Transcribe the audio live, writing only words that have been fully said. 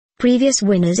Previous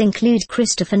winners include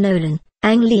Christopher Nolan,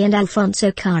 Ang Lee and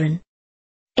Alfonso Cuarón.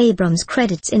 Abrams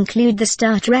credits include the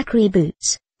Star Trek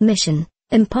reboots, Mission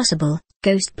Impossible,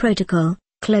 Ghost Protocol,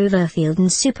 Cloverfield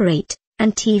and Super 8,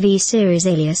 and TV series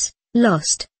Alias,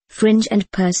 Lost, Fringe and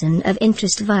Person of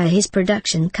Interest via his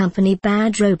production company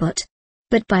Bad Robot.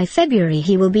 But by February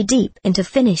he will be deep into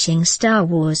finishing Star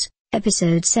Wars,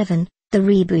 Episode 7, the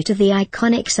reboot of the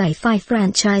iconic sci-fi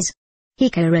franchise. He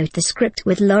co-wrote the script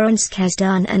with Lawrence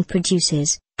Kasdan and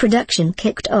produces. Production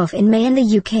kicked off in May in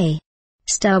the UK.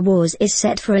 Star Wars is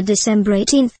set for a December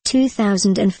 18,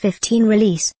 2015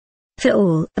 release. For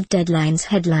all of Deadline's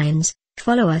headlines,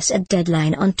 follow us at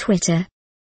Deadline on Twitter.